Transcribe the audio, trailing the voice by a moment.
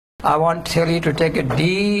I want Sally to take a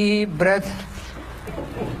deep breath.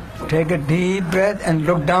 Take a deep breath and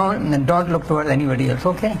look down and don't look towards anybody else,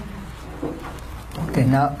 okay? Okay,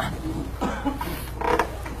 now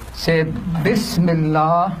say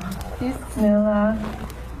Bismillah Bismillah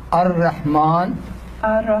Ar-Rahman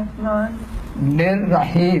Ar-Rahman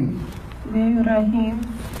Nir-Rahim Rahim.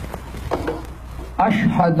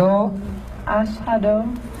 Ashhadu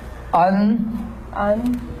Ashhadu an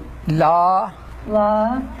La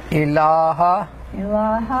La ilaha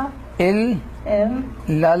ilaha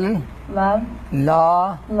illal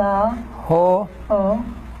la la ho ho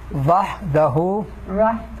wahdahu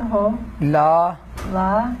rahtahu la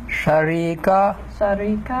la sharika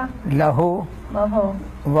sharika lahu lahu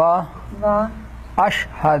wa va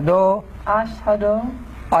ashhadu ashhadu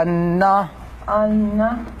anna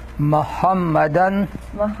anna Muhammadan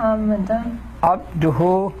Muhammadan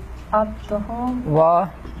abduhu abduhu wa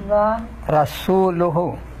wa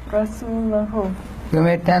rasuluhu. rasuluhu. You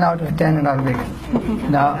made 10 out of 10 in Arabic.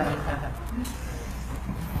 Now,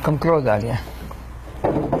 come close, Alia.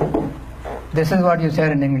 This is what you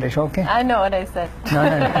said in English, okay? I know what I said. No.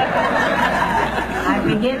 I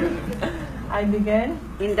begin I begin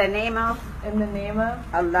in the name of in the name of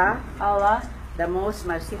Allah, Allah, the most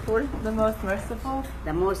merciful, the most merciful,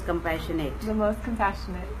 the most compassionate. the most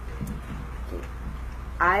compassionate.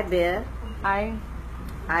 I bear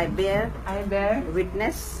I bear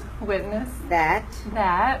witness witness that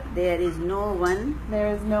that there is no one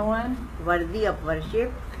there is no one worthy of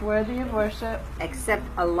worship worthy of worship except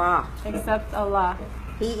Allah. except Allah.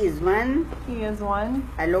 He is one, He is one,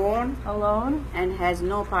 alone, alone, and has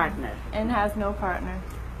no partner. and has no partner.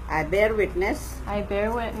 I bear witness I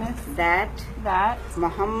bear witness that that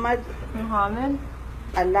Muhammad, Muhammad,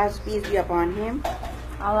 Allah's peace be upon him,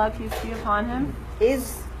 Allah peace be upon him,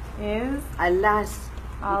 is is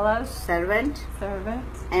Allah's servant servant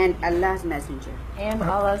and Allah's messenger. and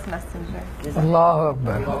Allah's messenger. Allahu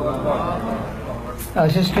Akbar.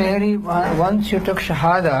 Sister Harry, once you took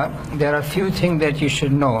Shahada, there are a few things that you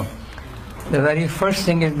should know. The very first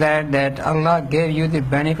thing is that Allah gave you the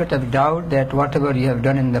benefit of doubt that whatever you have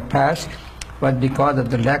done in the past was because of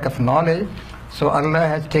the lack of knowledge. So Allah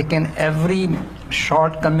has taken every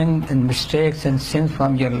shortcoming and mistakes and sins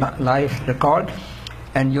from your life record,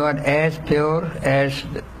 and you are as pure as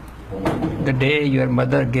the day your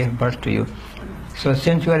mother gave birth to you. So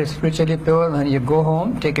since you are spiritually pure, when you go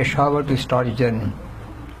home, take a shower to start your journey.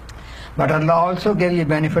 But Allah also gave you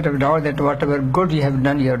benefit of doubt that whatever good you have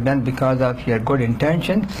done because of your good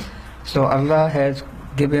intention. So Allah has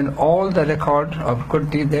given all the record of good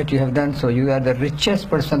deeds that you have done. So you are the richest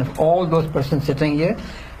person of all those persons sitting here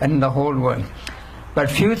and in the whole world.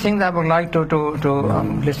 But few things I would like to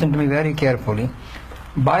listen to me very carefully.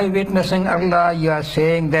 By witnessing Allah, you are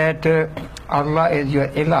saying that Allah is your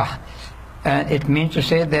ilah. And it means to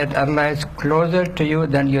say that Allah is closer to you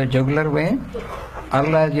than your jugular vein.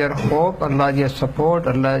 Allah is your hope, Allah is your support,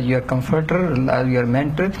 Allah is your comforter, Allah is your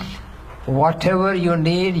mentor. Whatever you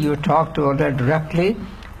need, you talk to Allah directly.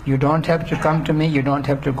 You don't have to come to me, you don't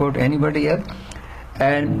have to go to anybody else.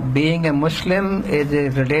 And being a Muslim is a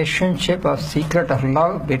relationship of secret of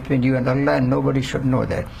love between you and Allah, and nobody should know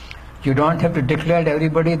that. You don't have to declare to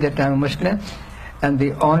everybody that I'm a Muslim. And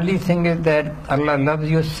the only thing is that Allah loves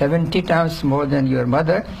you 70 times more than your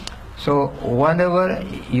mother. So whenever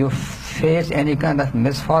you face any kind of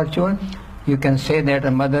misfortune, you can say that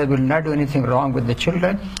a mother will not do anything wrong with the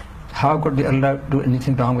children. How could Allah do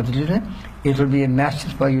anything wrong with the children? It will be a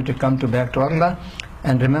message for you to come back to Allah.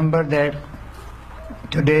 And remember that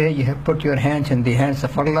today you have put your hands in the hands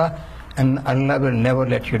of Allah, and Allah will never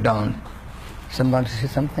let you down. Someone say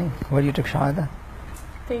something? Why you took Shahada?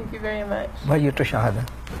 Thank you very much. Why you took Shahada?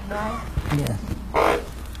 Bye. Yeah.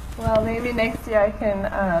 Well, maybe next year I can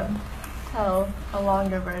tell a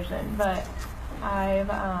longer version, but I've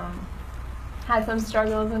had some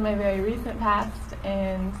struggles in my very recent past,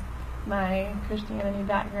 and my Christianity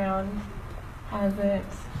background hasn't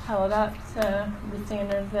held up to the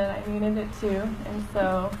standards that I needed it to, and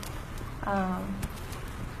so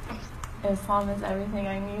Islam is everything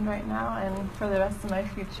I need right now and for the rest of my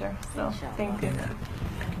future. So thank you.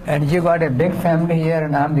 And you got a big family here,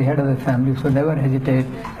 and I'm the head of the family, so never hesitate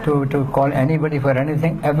to call anybody for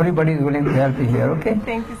anything. Everybody is willing to help you here, okay?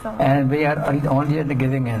 Thank you so much. And we are only at the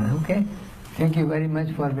giving end, okay? Thank you very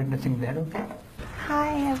much for witnessing that, okay?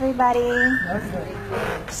 Hi, everybody.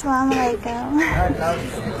 Assalamu alaikum.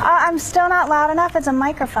 I'm still not loud enough. It's a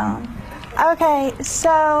microphone. Okay, so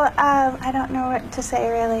I don't know what to say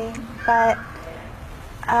really, but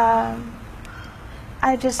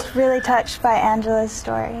I'm just really touched by Angela's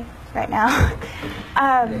story right now.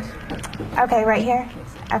 Okay, right here.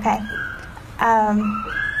 Okay.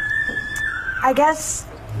 I guess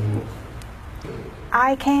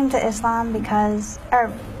I came to Islam because,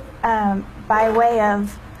 by way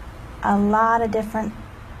of a lot of different,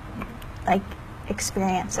 like,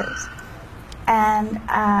 experiences. And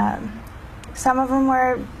some of them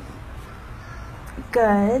were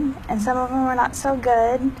good, and some of them were not so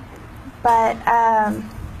good. But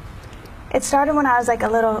it started when I was like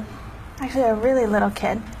a really little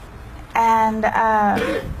kid. And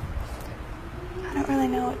I don't really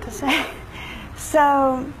know what to say.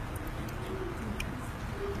 So,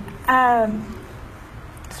 I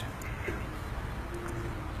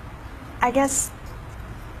guess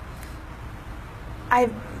I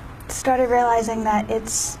started realizing that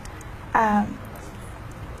it's,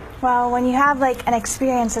 well, when you have like an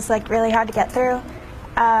experience that's like really hard to get through,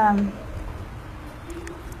 I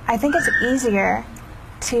think it's easier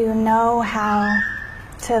to know how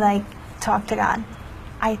to like talk to God.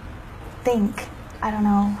 I think. I don't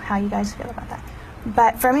know how you guys feel about that.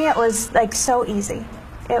 But for me it was like so easy.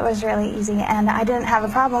 It was really easy, and I didn't have a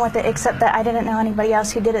problem with it except that I didn't know anybody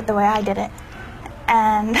else who did it the way I did it.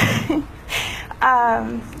 And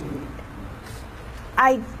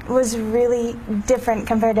I was really different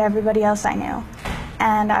compared to everybody else I knew.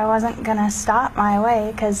 And I wasn't gonna stop my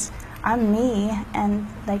way because I'm me, and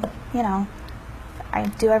like, you know, I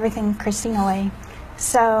do everything Christina way.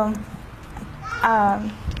 So I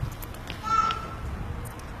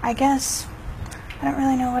guess I don't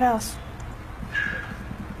really know what else.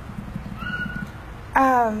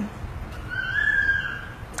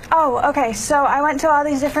 Oh, okay, so I went to all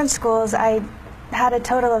these different schools. I had a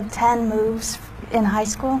total of 10 moves in high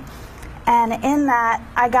school, and in that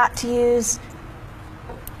I got to use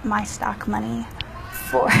my stock money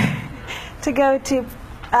to go to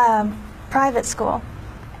private school,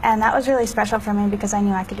 and that was really special for me because I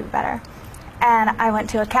knew I could do better. And I went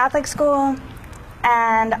to a Catholic school,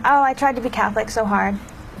 and I tried to be Catholic so hard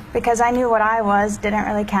because I knew what I was didn't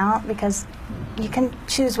really count, because you can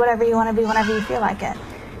choose whatever you want to be whenever you feel like it.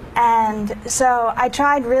 And so I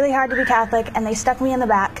tried really hard to be Catholic, and they stuck me in the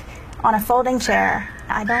back on a folding chair.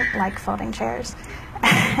 I don't like folding chairs.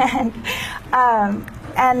 And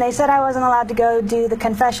they said I wasn't allowed to go do the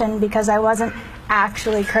confession because I wasn't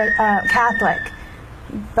actually Catholic.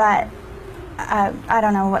 But I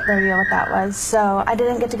don't know what the deal with that was. So I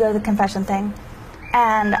didn't get to go to the confession thing.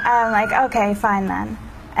 And I'm like, okay, fine then.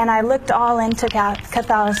 And I looked all into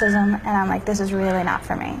Catholicism, and I'm like, this is really not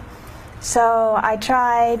for me. So I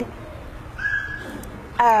tried,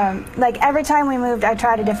 like every time we moved, I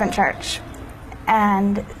tried a different church.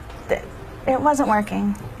 And it wasn't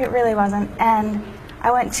working. It really wasn't. And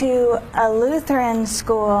I went to a Lutheran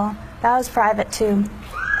school. That was private too.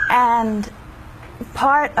 And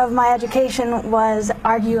part of my education was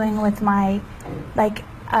arguing with my, like,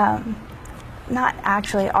 not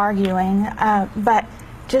actually arguing, but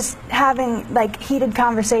just having like heated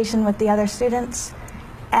conversation with the other students.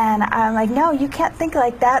 And I'm like, no, you can't think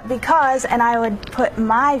like that because, and I would put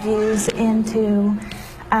my views into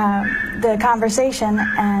the conversation,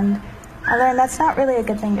 and I learned that's not really a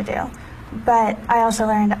good thing to do. But I also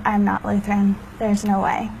learned I'm not Lutheran. There's no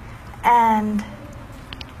way. And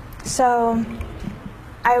so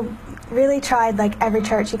I really tried like every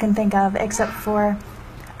church you can think of except for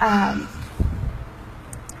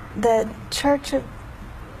the Church of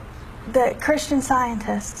the Christian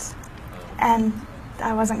Scientists, and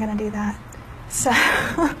I wasn't going to do that. So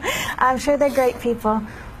I'm sure they're great people,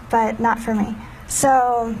 but not for me.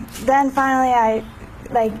 So then finally I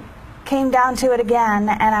like came down to it again,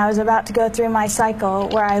 and I was about to go through my cycle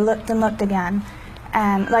where I looked and looked again,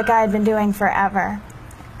 and like I had been doing forever.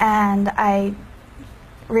 And I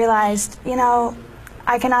realized, you know,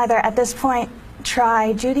 I can either at this point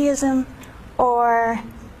try Judaism or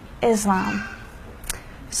Islam.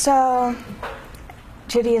 So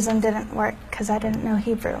Judaism didn't work because I didn't know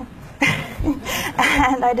Hebrew.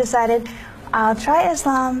 And I decided I'll try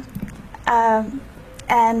Islam.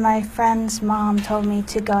 And my friend's mom told me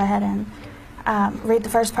to go ahead and read the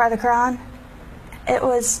first part of the Quran.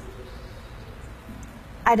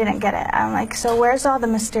 I didn't get it. I'm like, so where's all the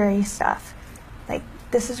mystery stuff? Like,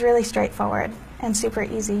 this is really straightforward and super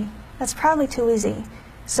easy. That's probably too easy.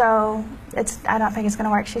 So I don't think it's going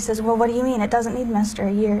to work. She says, well, what do you mean? It doesn't need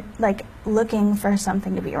mystery. You're like looking for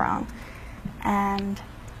something to be wrong. And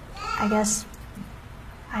I guess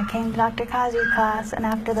I came to Dr. Kazi's class, and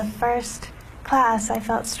after the first class, I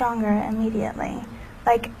felt stronger immediately.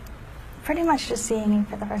 Like, pretty much just seeing you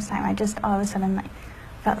for the first time, I just all of a sudden like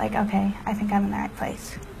felt like, okay, I think I'm in the right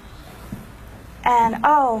place. And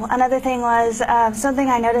another thing was something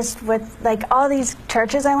I noticed with like all these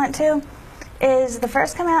churches I went to is the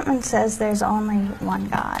first commandment says there's only one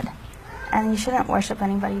God, and you shouldn't worship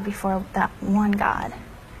anybody before that one God,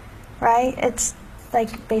 right? It's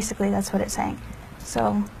like, basically that's what it's saying.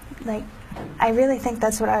 So, like, I really think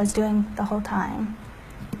that's what I was doing the whole time.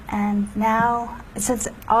 And now, since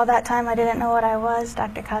all that time I didn't know what I was,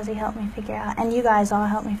 Dr. Kazi helped me figure out, and you guys all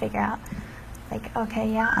helped me figure out, like, okay,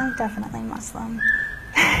 yeah, I'm definitely Muslim.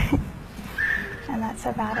 And that's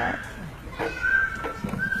about it.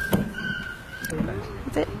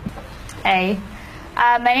 That's it. Hey,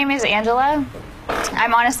 my name is Angela.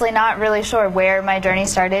 I'm honestly not really sure where my journey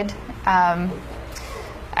started.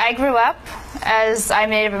 I grew up as I'm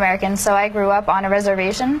Native American, so I grew up on a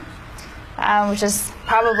reservation, which is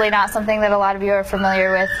probably not something that a lot of you are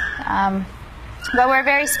familiar with. But we're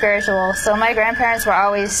very spiritual, so my grandparents were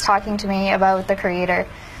always talking to me about the Creator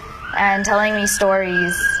and telling me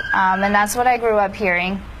stories, and that's what I grew up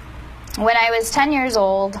hearing. When I was 10 years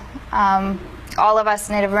old, all of us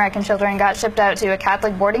Native American children got shipped out to a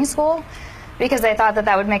Catholic boarding school because they thought that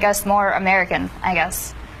that would make us more American, I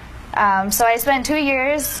guess. So I spent 2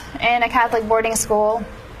 years in a Catholic boarding school,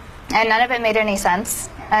 and none of it made any sense.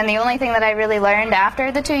 And the only thing that I really learned after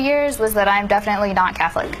the 2 years was that I'm definitely not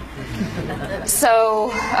Catholic.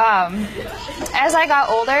 So as I got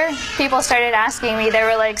older, people started asking me, they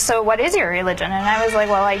were like, so what is your religion? And I was like,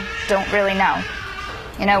 well, I don't really know.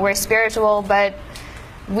 You know, we're spiritual, but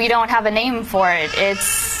we don't have a name for it.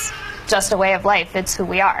 It's just a way of life. It's who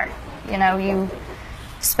we are. You know, you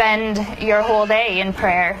spend your whole day in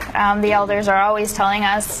prayer. The elders are always telling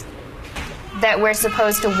us that we're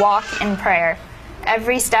supposed to walk in prayer.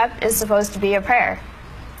 Every step is supposed to be a prayer.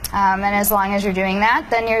 And as long as you're doing that,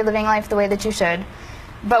 then you're living life the way that you should.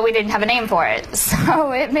 But we didn't have a name for it.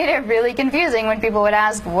 So it made it really confusing when people would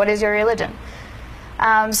ask, what is your religion?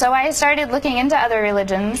 So I started looking into other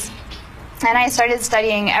religions, and I started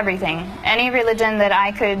studying everything. Any religion that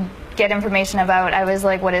I could get information about, I was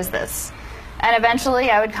like, what is this? And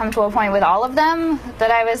eventually I would come to a point with all of them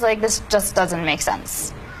that I was like, this just doesn't make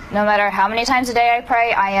sense. No matter how many times a day I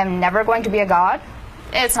pray, I am never going to be a god.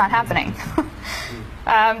 It's not happening.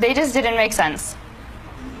 They just didn't make sense.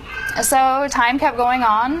 So time kept going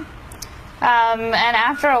on, and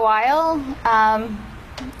after a while,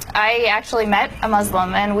 I actually met a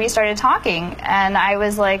Muslim, and we started talking, and I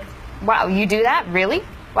was like, wow, you do that? Really?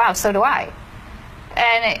 Wow, so do I.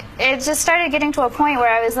 And it just started getting to a point where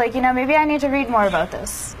I was like, you know, maybe I need to read more about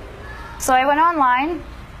this. So I went online,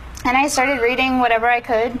 and I started reading whatever I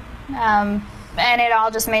could, and it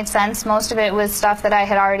all just made sense. Most of it was stuff that I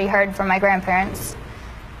had already heard from my grandparents.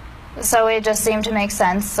 So it just seemed to make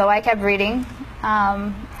sense. So I kept reading,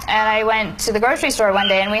 and I went to the grocery store one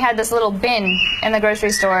day, and we had this little bin in the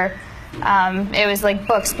grocery store. It was like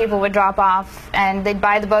books people would drop off, and they'd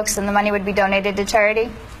buy the books, and the money would be donated to charity.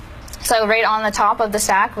 So right on the top of the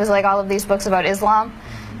stack was like all of these books about Islam.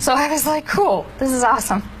 So I was like, cool, this is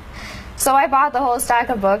awesome. So I bought the whole stack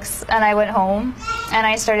of books, and I went home, and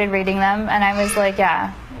I started reading them, and I was like,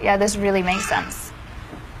 yeah, this really makes sense.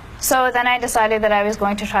 So then I decided that I was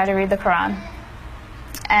going to try to read the Quran.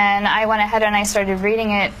 And I went ahead and I started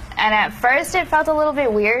reading it, and at first it felt a little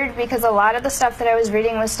bit weird because a lot of the stuff that I was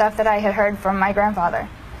reading was stuff that I had heard from my grandfather.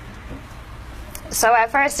 So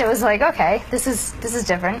at first it was like, okay, this is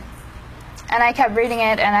different. And I kept reading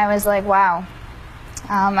it, and I was like, wow,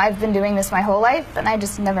 I've been doing this my whole life, and I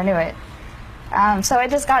just never knew it. So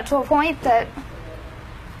it just got to a point that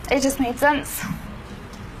it just made sense.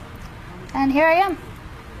 And here I am.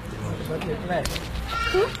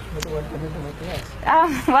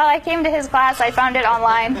 Well, I came to his class. I found it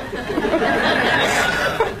online.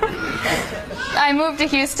 I moved to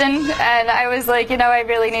Houston, and I was like, you know, I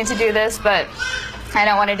really need to do this, but I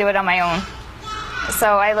don't want to do it on my own.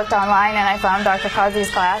 So I looked online, and I found Dr.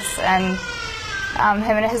 Kazi's class, and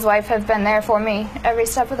him and his wife have been there for me every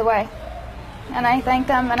step of the way. And I thank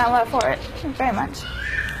them, and I love for it very much.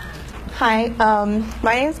 Hi,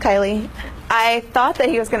 my name's Kylie. I thought that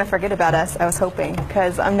he was going to forget about us, I was hoping,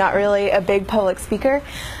 because I'm not really a big public speaker.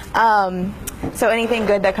 So anything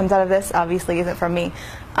good that comes out of this obviously isn't from me.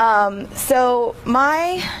 So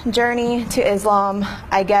my journey to Islam,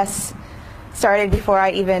 I guess, started before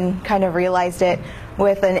I even kind of realized it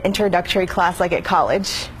with an introductory class like at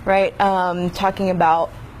college, right? Talking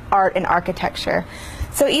about art and architecture.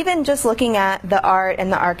 So even just looking at the art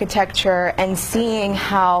and the architecture and seeing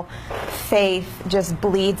how faith just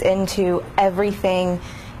bleeds into everything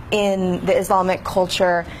in the Islamic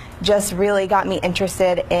culture just really got me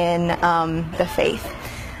interested in the faith.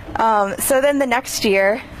 So then the next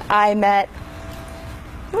year I met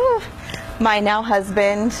my now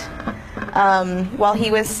husband while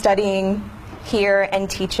he was studying here and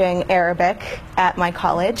teaching Arabic at my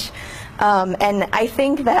college. And I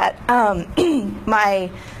think that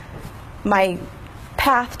my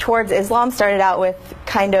path towards Islam started out with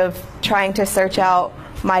kind of trying to search out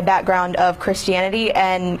my background of Christianity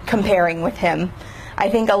and comparing with him. I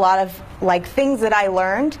think a lot of like things that I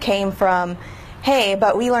learned came from, hey,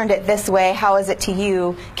 but we learned it this way, how is it to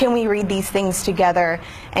you? Can we read these things together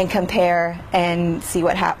and compare and see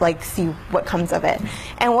what see what comes of it?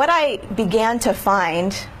 And what I began to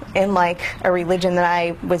find in like a religion that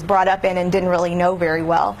I was brought up in and didn't really know very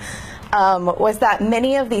well, was that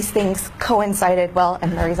many of these things coincided, well,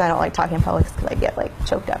 and the reason I don't like talking in public is because I get like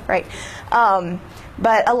choked up, right?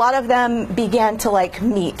 But a lot of them began to like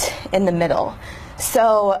meet in the middle.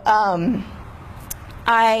 So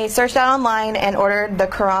I searched out online and ordered the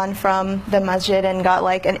Quran from the masjid and got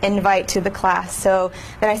like an invite to the class. So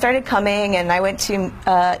then I started coming, and I went to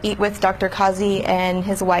eat with Dr. Kazi and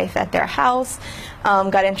his wife at their house.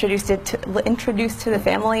 Got introduced to the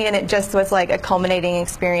family, and it just was like a culminating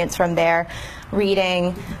experience from there.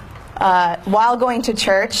 Reading while going to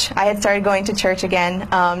church. I had started going to church again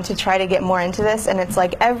to try to get more into this, and it's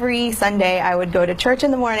like every Sunday I would go to church in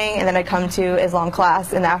the morning and then I'd come to Islam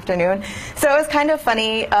class in the afternoon. So it was kind of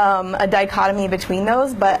funny, a dichotomy between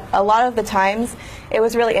those, but a lot of the times it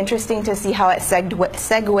was really interesting to see how it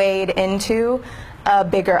segued into a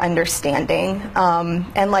bigger understanding,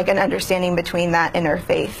 and like an understanding between that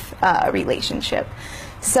interfaith relationship.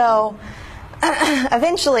 So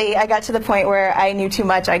eventually I got to the point where I knew too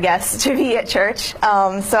much, I guess, to be at church.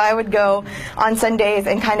 So I would go on Sundays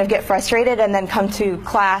and kind of get frustrated and then come to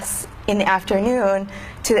class in the afternoon,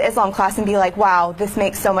 to the Islam class, and be like, wow, this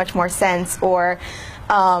makes so much more sense. Or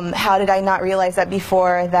how did I not realize that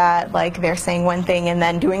before, that like they're saying one thing and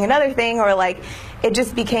then doing another thing? Or like it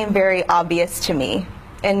just became very obvious to me.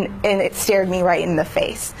 And it stared me right in the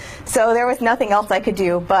face. So there was nothing else I could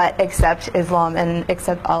do but accept Islam and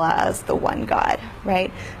accept Allah as the one God,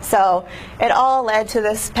 right? So it all led to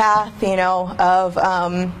this path, you know, of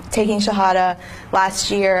taking Shahada.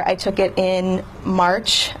 Last year I took it in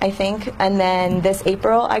March, I think, and then this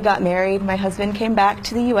April I got married. My husband came back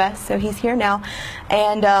to the U.S., so he's here now.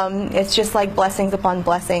 And it's just like blessings upon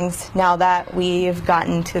blessings now that we've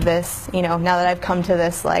gotten to this, you know, now that I've come to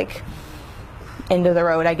this like end of the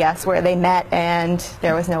road, I guess, where they met and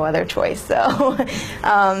there was no other choice. So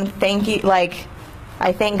thank you. Like,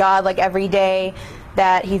 I thank God like every day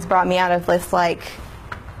that he's brought me out of this, like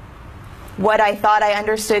what I thought I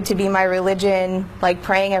understood to be my religion, like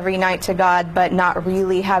praying every night to God, but not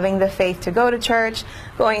really having the faith to go to church,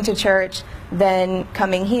 going to church, then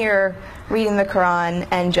coming here, reading the Quran,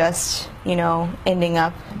 and just, you know, ending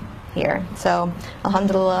up here. So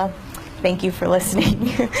alhamdulillah, thank you for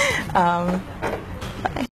listening.